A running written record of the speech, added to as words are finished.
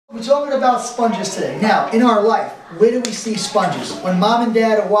we're talking about sponges today. Now, in our life, where do we see sponges? When mom and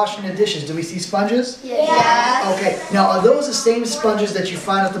dad are washing the dishes, do we see sponges? Yes. Okay, now are those the same sponges that you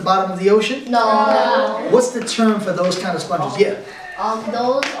find at the bottom of the ocean? No. What's the term for those kind of sponges? Yeah.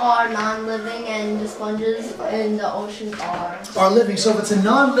 Those are non-living, and the sponges in the ocean are Living. So if it's a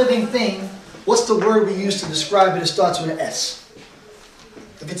non-living thing, what's the word we use to describe it? It starts with an S.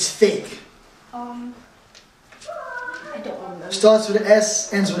 If it's fake. I don't remember. Starts with an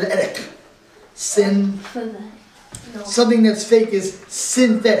S, ends with an etic. Something that's fake is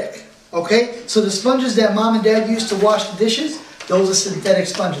synthetic. Okay? So the sponges that mom and dad use to wash the dishes, those are synthetic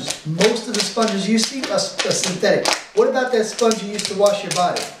sponges. Most of the sponges you see are synthetic. What about that sponge you used to wash your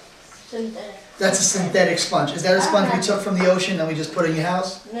body? Synthetic. That's a synthetic sponge. Is that a sponge we took from the ocean and we just put in your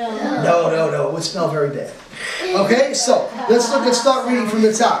house? No. No. It would smell very bad. Okay, so let's start reading from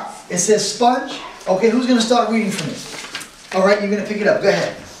the top. It says sponge. Okay, who's going to start reading from it? All right, you're going to pick it up. Go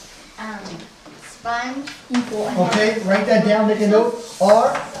ahead. Sponge. Okay, write that down, make a note.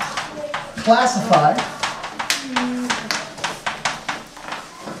 Are classified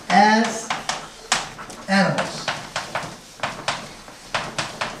as animals.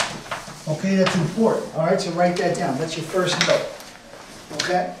 Okay, that's important. All right, so write that down. That's your first note.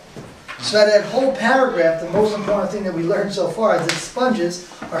 Okay? So that whole paragraph, the most important thing that we learned so far is that sponges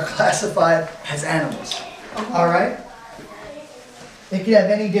are classified as animals. All right? They could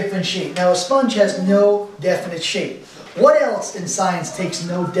have any different shape. Now, a sponge has no definite shape. What else in science takes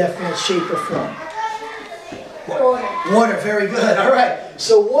no definite shape or form? Water. Water, very good. All right.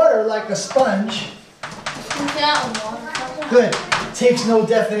 So water, like a sponge, good, takes no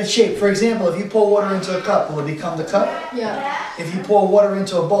definite shape. For example, if you pour water into a cup, will it become the cup? Yeah. If you pour water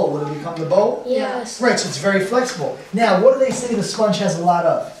into a bowl, will it become the bowl? Yes. Right, so it's very flexible. Now, what do they say the sponge has a lot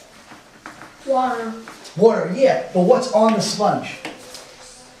of? Water. Water, yeah. But what's on the sponge?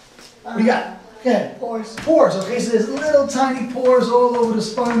 What do you got? Go ahead. Pores. Pores, okay, so there's little tiny pores all over the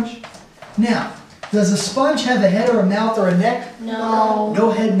sponge. Now, does a sponge have a head or a mouth or a neck? No. No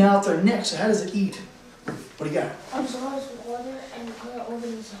head, mouth, or neck, so how does it eat? What do you got? Absorbs water and other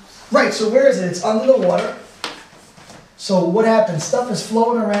organisms. Right, so where is it? It's under the water. So what happens? Stuff is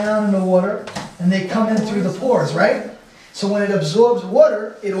floating around in the water, and they come in through the pores, right? So when it absorbs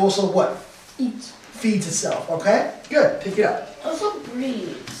water, it also what? Eats. Feeds itself, okay? Good, pick it up. Also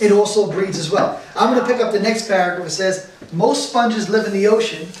breathes. It also breeds as well. I'm going to pick up the next paragraph. It says, most sponges live in the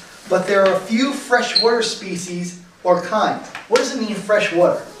ocean, but there are a few freshwater species or kinds. What does it mean,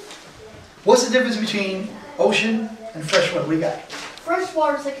 freshwater? What's the difference between ocean and freshwater? What do you got? Fresh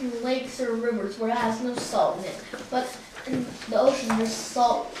water is like in lakes or rivers where it has no salt in it. But in the ocean, there's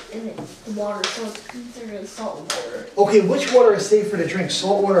salt in the water, so it's considered salt water. Okay, which water is safer to drink,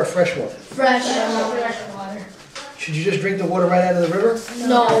 salt water or fresh water? Fresh water. Should you just drink the water right out of the river?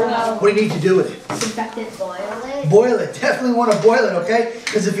 No. What do you need to do with it? Disinfect it. Boil it. Boil it. Definitely want to boil it, okay?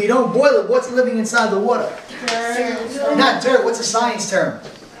 Because if you don't boil it, what's living inside the water? Dirt. Not dirt. What's a science term?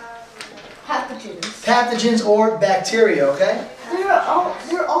 Pathogens. Pathogens or bacteria, okay? There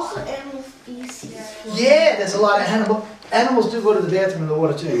are also animal species. Yeah, there's a lot of animals do go to the bathroom in the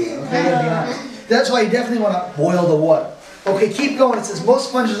water too. Okay, gotta be honest. That's why you definitely want to boil the water. Okay, keep going. It says most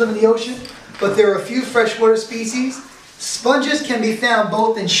sponges live in the ocean, but there are a few freshwater species. Sponges can be found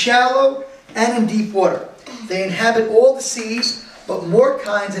both in shallow and in deep water. They inhabit all the seas, but more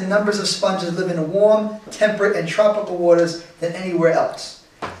kinds and numbers of sponges live in warm, temperate, and tropical waters than anywhere else.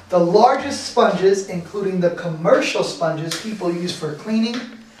 The largest sponges, including the commercial sponges people use for cleaning,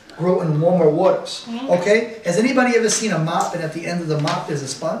 grow in warmer waters. Okay? Has anybody ever seen a mop and at the end of the mop there's a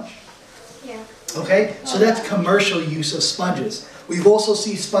sponge? Yeah. Okay? So that's commercial use of sponges. We've also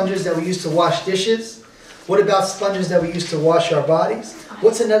seen sponges that we use to wash dishes. What about sponges that we use to wash our bodies?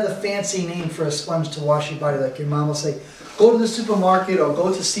 What's another fancy name for a sponge to wash your body? Like your mom will say, go to the supermarket or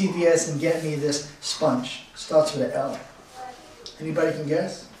go to CVS and get me this sponge. Starts with an L. Anybody can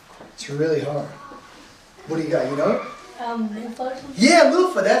guess? It's really hard. What do you got? You know it? Loofah. Yeah,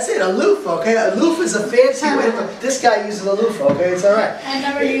 loofah. That's it. A loofah. Okay, a loofah is a fancy way. This guy uses a loofah. Okay, it's all right. I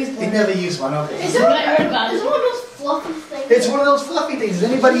never used one. He never used one. Okay. Is it one of those fluffy things? It's one of those fluffy things.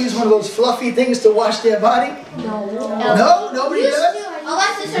 Does anybody use one of those fluffy things to wash their body? No. No, nobody does.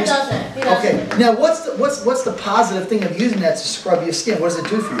 My sister doesn't. Okay. Now, what's the positive thing of using that to scrub your skin? What does it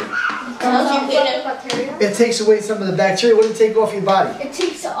do for you? It takes away some of the bacteria. What does it take off your body? It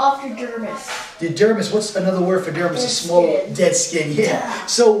takes off your dermis. Your dermis. What's another word for dermis? A small dead skin. Yeah.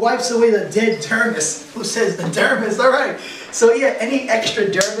 So wipes away the dead dermis. Who says the dermis? All right. So yeah, any extra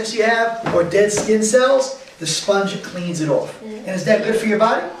dermis you have or dead skin cells, the sponge cleans it off. And is that good for your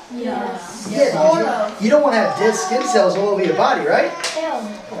body? Yes. Yeah. You don't want to have dead skin cells all over your body, right?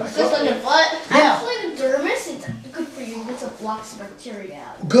 Ew. It's just on your butt. Now- Actually, the dermis, it's good for you. It's a blocks bacteria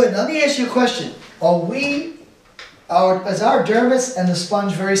out. Good. Now let me ask you a question. Is our dermis and the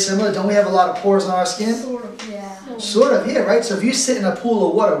sponge very similar? Don't we have a lot of pores on our skin? Sort of, yeah. Sort of, yeah, right? So if you sit in a pool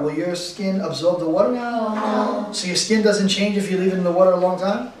of water, will your skin absorb the water? No. So your skin doesn't change if you leave it in the water a long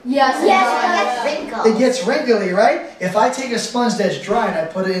time? Yes, Yes, it gets wrinkles. It gets wrinkly, right? If I take a sponge that's dry and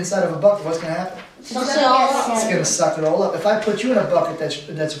I put it inside of a bucket, what's going to happen? It's going to suck it all up. If I put you in a bucket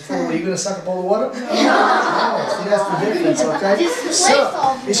that's full, are you going to suck up all the water? No. See, that's the difference, okay?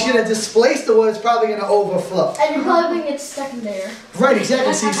 So, it's going to displace the water. It's probably going to overflow. And you're probably going to get stuck in there. Right,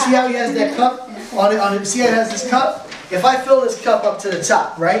 exactly. So you see how he has that cup? See how he has this cup? If I fill this cup up to the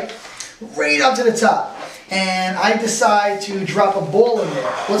top, right? Right up to the top. And I decide to drop a ball in there.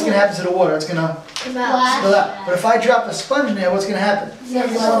 What's going to happen to the water? It's going to spill out. But if I drop a sponge in there, what's going to happen? It's going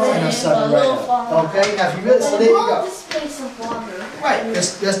to suck it right out. Okay? Now if you really, so there you go. Space of water. Right,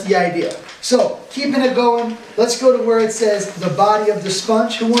 that's the idea. So, keeping it going, let's go to where it says the body of the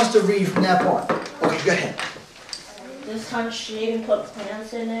sponge. Who wants to read from that part? Okay, go ahead. This kind of shape and put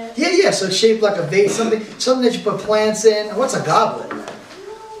plants in it. Yeah, so it's shaped like a vase, something that you put plants in. What's a goblet?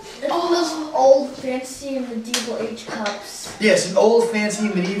 Those old fancy medieval age cups. Yes, an old fancy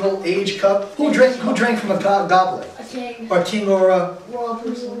medieval age cup. Who drank from a goblet? A king. Or a king or a Royal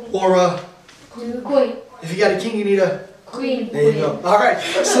person. queen. If you got a king, you need a Queen. There you go. All right.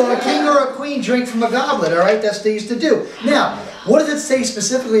 So a king or a queen drink from a goblet. All right, that's what they used to do. Now, what does it say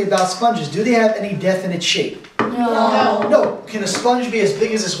specifically about sponges? Do they have any definite shape? No. No. Can a sponge be as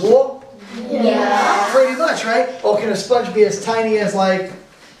big as this wall? Yeah. Pretty much, right? Or can a sponge be as tiny as like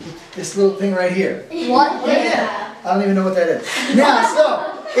this little thing right here? What? Yeah. I don't even know what that is. Now,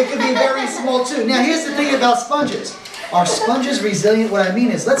 so it could be very small too. Now, here's the thing about sponges. Are sponges resilient? What I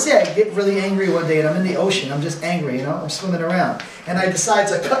mean is, let's say I get really angry one day and I'm in the ocean. I'm just angry, you know, I'm swimming around. And I decide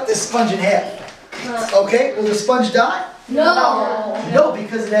to cut this sponge in half. Okay, will the sponge die? No. No,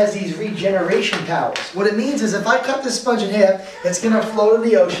 because it has these regeneration powers. What it means is if I cut this sponge in half, it's going to float in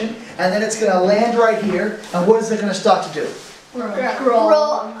the ocean, and then it's going to land right here, and what is it going to start to do?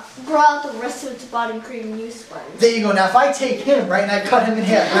 Grow out the rest of its body and create a new sponge. There you go. Now, if I take him, right, and I cut him in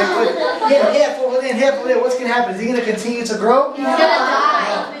half, and I put him half over there and half over there, what's going to happen? Is he going to continue to grow? He's gonna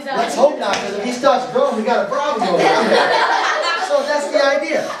die. Let's hope not, because if he starts growing, we got a problem over there. So that's the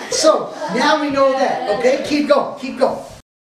idea. So, now we know that, okay? Keep going, keep going.